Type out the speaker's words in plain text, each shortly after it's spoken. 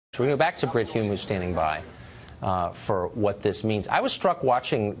So we're going to go back to Brit Hume, who's standing by for what this means. I was struck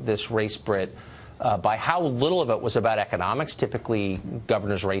watching this race, Brit, by how little of it was about economics. Typically,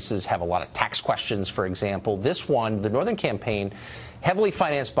 governors' races have a lot of tax questions, for example. This one, the Northern campaign, heavily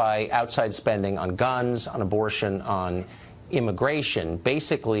financed by outside spending on guns, on abortion, on immigration,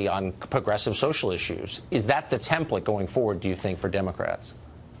 basically on progressive social issues. Is that the template going forward, do you think, for Democrats?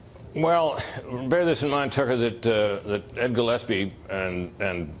 Well, bear this in mind, Tucker, that Ed Gillespie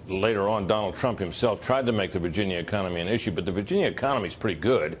and later on Donald Trump himself tried to make the Virginia economy an issue, but the Virginia economy is pretty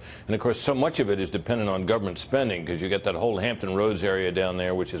good. And, of course, so much of it is dependent on government spending because you get that whole Hampton Roads area down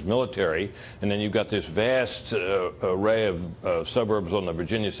there, which is military, and then you've got this vast array of suburbs on the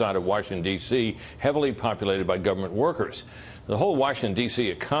Virginia side of Washington, D.C., heavily populated by government workers. The whole Washington, D.C.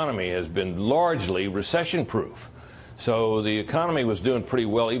 economy has been largely recession-proof. So the economy was doing pretty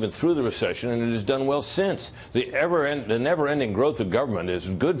well even through the recession, and it has done well since. The never-ending growth of government is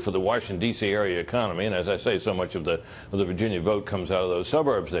good for the Washington, D.C. area economy, and as I say, so much of the Virginia vote comes out of those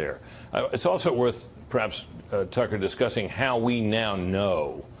suburbs there. It's also worth, perhaps, Tucker, discussing how we now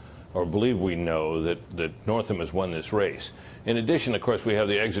know, or believe we know, that Northam has won this race. In addition, of course, we have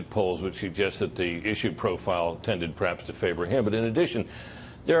the exit polls, which suggest that the issue profile tended perhaps to favor him. But in addition,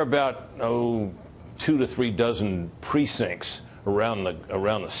 there are about, 2 to 3 dozen precincts around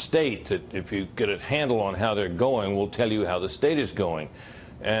the state that, if you get a handle on how they're going, will tell you how the state is going.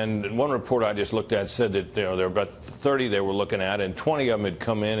 And one report I just looked at said that there were about 30 they were looking at, and 20 of them had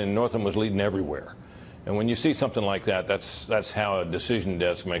come in, and Northam was leading everywhere. And when you see something like that, that's how a decision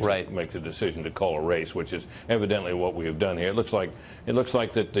desk makes the decision to call a race, which is evidently what we have done here. It looks like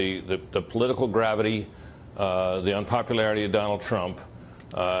that the political gravity, the unpopularity of Donald Trump,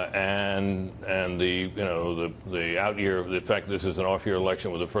 and the out year, the fact that this is an off-year election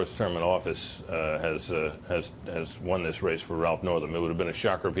with the first term in office has won this race for Ralph Northam. It would have been a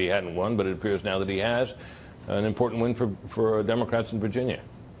shocker if he hadn't won, but it appears now that he has. An important win for Democrats in Virginia.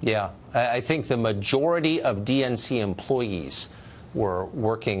 Yeah, I think the majority of DNC employees were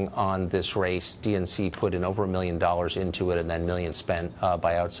working on this race. DNC put in over $1 million into it, and then millions spent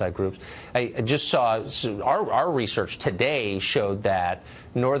by outside groups. I just saw our research today showed that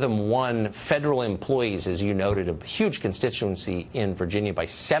Northam won federal employees, as you noted, a huge constituency in Virginia, by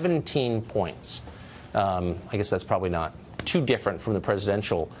 17 points. I guess that's probably not too different from the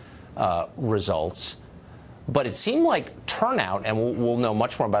presidential results. But it seemed like turnout, and we'll know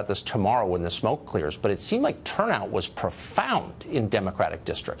much more about this tomorrow when the smoke clears, but it seemed like turnout was profound in Democratic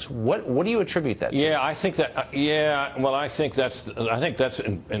districts. What do you attribute that to? Yeah, I think that. Well, I think that's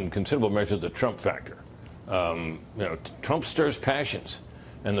in considerable measure the Trump factor. Trump stirs passions,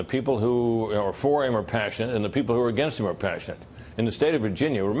 and the people who are for him are passionate, and the people who are against him are passionate. In the state of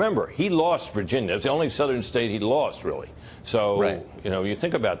Virginia, remember, he lost Virginia. It's the only southern state he lost, really. So, you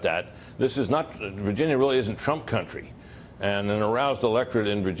think about that. This is not, Virginia really isn't Trump country. And an aroused electorate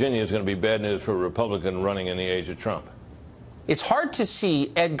in Virginia is going to be bad news for a Republican running in the age of Trump. It's hard to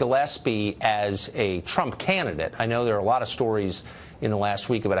see Ed Gillespie as a Trump candidate. I know there are a lot of stories in the last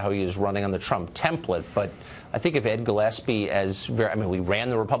week about how he is running on the Trump template, but I think of Ed Gillespie as we ran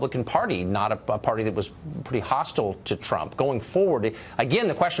the Republican Party, not a party that was pretty hostile to Trump. Going forward, again,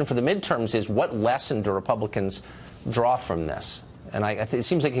 the question for the midterms is what lesson do Republicans draw from this? And it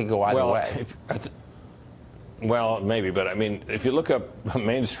seems like it could go either way. Well, maybe, but I mean, if you look up a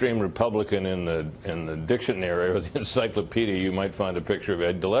mainstream Republican in the dictionary or the encyclopedia, you might find a picture of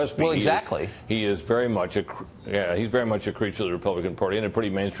Ed Gillespie. Well, exactly. He is very much he's very much a creature of the Republican Party and a pretty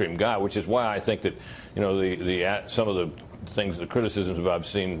mainstream guy, which is why I think that some of the things, the criticisms that I've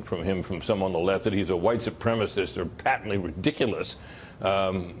seen from him from some on the left, that he's a white supremacist, are patently ridiculous.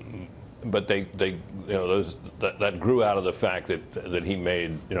 But that grew out of the fact that he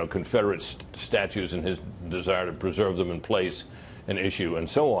made Confederate statues and his desire to preserve them in place an issue, and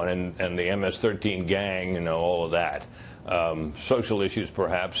so on, and the MS-13 gang, all of that. Social issues,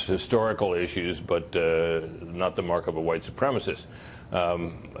 perhaps, historical issues, but not the mark of a white supremacist.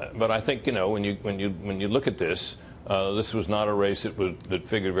 But I think when you look at this. This was not a race that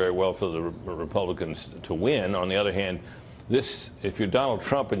figured very well for the Republicans to win. On the other hand, if you're Donald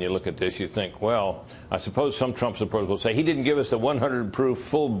Trump and you look at this, you think, well, I suppose some Trump supporters will say he didn't give us the 100-proof,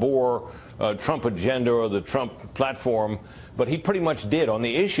 full-bore Trump agenda or the Trump platform, but he pretty much did. On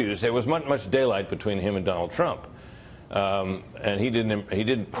the issues, there was much daylight between him and Donald Trump. And he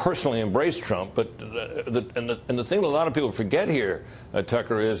didn't personally embrace Trump. But the thing that a lot of people forget here,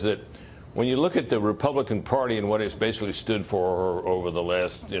 Tucker, is that when you look at the Republican Party and what it's basically stood for over the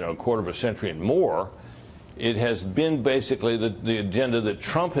last quarter of a century and more, it has been basically the agenda that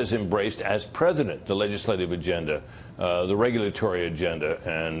Trump has embraced as president, the legislative agenda. the regulatory agenda,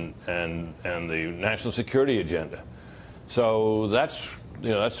 and the national security agenda. So that's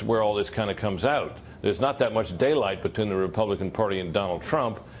where all this kind of comes out. There's not that much daylight between the Republican Party and Donald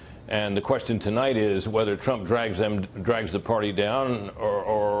Trump, and the question tonight is whether Trump drags the party down,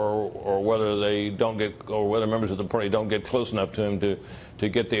 or whether they don't get, or whether members of the party don't get close enough to him to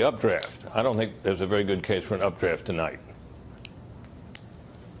get the updraft. I don't think there's a very good case for an updraft tonight.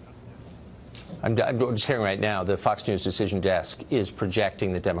 I'm just hearing right now the Fox News decision desk is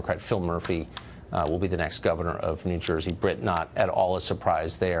projecting that Democrat Phil Murphy will be the next governor of New Jersey. Britt, not at all a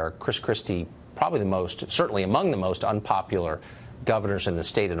surprise there. Chris Christie, probably certainly among the most unpopular governors in the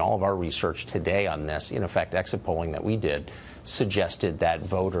state, and all of our research today on this, in effect exit polling that we did, suggested that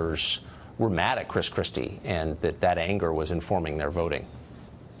voters were mad at Chris Christie and that anger was informing their voting.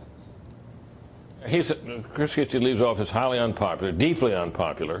 Chris Christie leaves office highly unpopular, deeply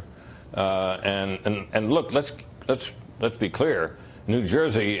unpopular, and look, let's be clear. New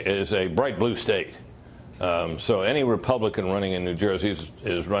Jersey is a bright blue state, so any Republican running in New Jersey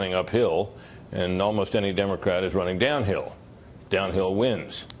is running uphill, and almost any Democrat is running downhill. Downhill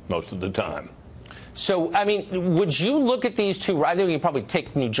wins most of the time. So, I mean, would you look at these two? I think you can probably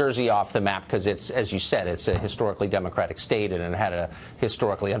take New Jersey off the map because it's, as you said, it's a historically Democratic state and it had a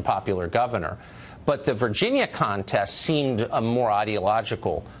historically unpopular governor. But the Virginia contest seemed a more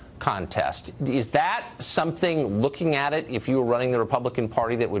ideological contest. Is that something, looking at it, if you were running the Republican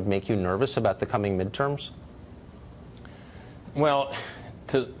Party, that would make you nervous about the coming midterms? Well,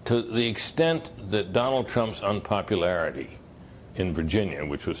 to the extent that Donald Trump's unpopularity in Virginia,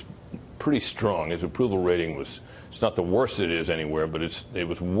 which was pretty strong, his approval rating it's not the worst it is anywhere, but he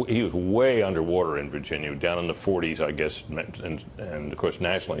was way underwater in Virginia, down in the 40s, I guess, and of course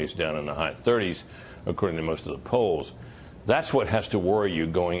nationally he's down in the high 30s, according to most of the polls. That's what has to worry you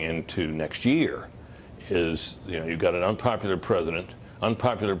going into next year. Is, you've got an unpopular president.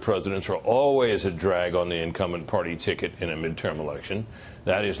 Unpopular presidents are always a drag on the incumbent party ticket in a midterm election.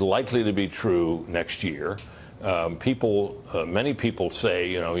 That is likely to be true next year. Many people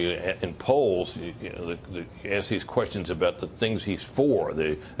say, in polls, you ask these questions about the things he's for,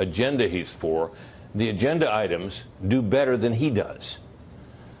 the agenda he's for. The agenda items do better than he does.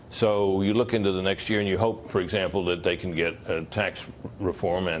 So you look into the next year and you hope, for example, that they can get a tax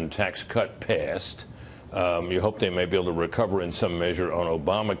reform and tax cut passed. You hope they may be able to recover in some measure on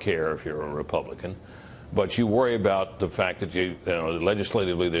Obamacare if you're a Republican. But you worry about the fact that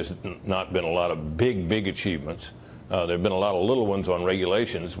legislatively there's not been a lot of big achievements. There have been a lot of little ones on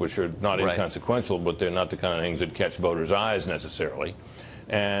regulations, which are not inconsequential, but they're not the kind of things that catch voters' eyes necessarily.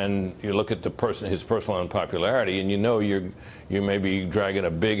 And you look at his personal unpopularity, and you may be dragging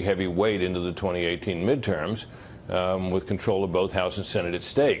a big, heavy weight into the 2018 midterms with control of both House and Senate at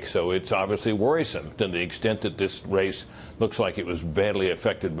stake. So it's obviously worrisome to the extent that this race looks like it was badly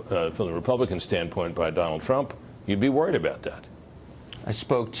affected from the Republican standpoint by Donald Trump. You'd be worried about that. I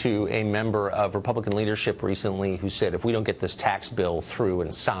spoke to a member of Republican leadership recently who said if we don't get this tax bill through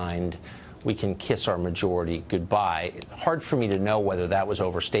and signed, we can kiss our majority goodbye. Hard for me to know whether that was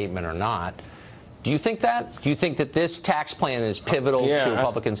overstatement or not. Do you think that? Do you think that this tax plan is pivotal to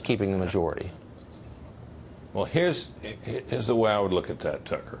Republicans keeping the majority? Well, here's the way I would look at that,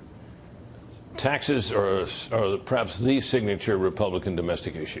 Tucker. Taxes are perhaps the signature Republican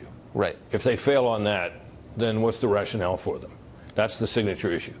domestic issue. Right. If they fail on that, then what's the rationale for them? That's the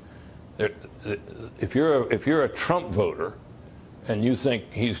signature issue. If you're a Trump voter and you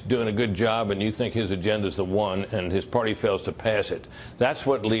think he's doing a good job and you think his agenda is the one and his party fails to pass it, that's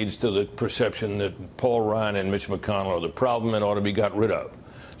what leads to the perception that Paul Ryan and Mitch McConnell are the problem and ought to be got rid of.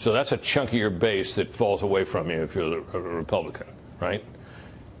 So that's a chunkier base that falls away from you if you're a Republican, right?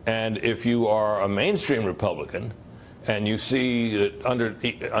 And if you are a mainstream Republican and you see that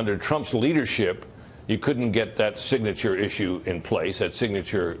under Trump's leadership, you couldn't get that signature issue in place, that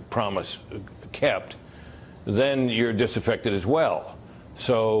signature promise kept, then you're disaffected as well.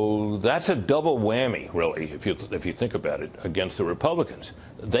 So that's a double whammy, really, if you think about it, against the Republicans.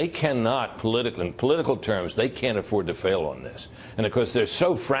 They cannot, in political terms, they can't afford to fail on this. And of course, they're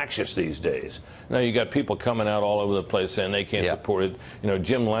so fractious these days. Now you got people coming out all over the place saying they can't support it.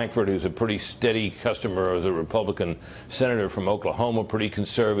 Jim Lankford, who's a pretty steady customer as a Republican senator from Oklahoma, pretty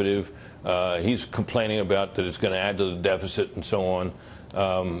conservative. He's complaining about that it's going to add to the deficit and so on.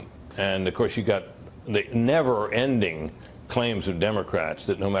 And of course, you got the never-ending claims of Democrats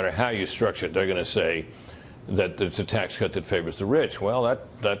that no matter how you structure it, they're going to say that it's a tax cut that favors the rich. Well,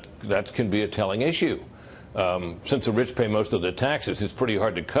 that can be a telling issue. Since the rich pay most of the taxes, it's pretty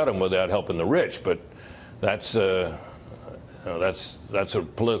hard to cut them without helping the rich. But that's That's a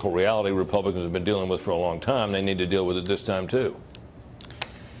political reality Republicans have been dealing with for a long time. They need to deal with it this time, too.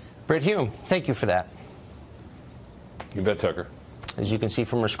 Britt Hume, thank you for that. You bet, Tucker. As you can see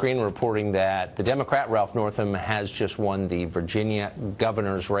from our screen, we're reporting that the Democrat, Ralph Northam, has just won the Virginia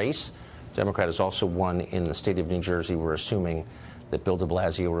governor's race. The Democrat has also won in the state of New Jersey. We're assuming that Bill de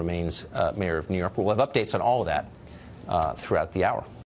Blasio remains mayor of New York. We'll have updates on all of that throughout the hour.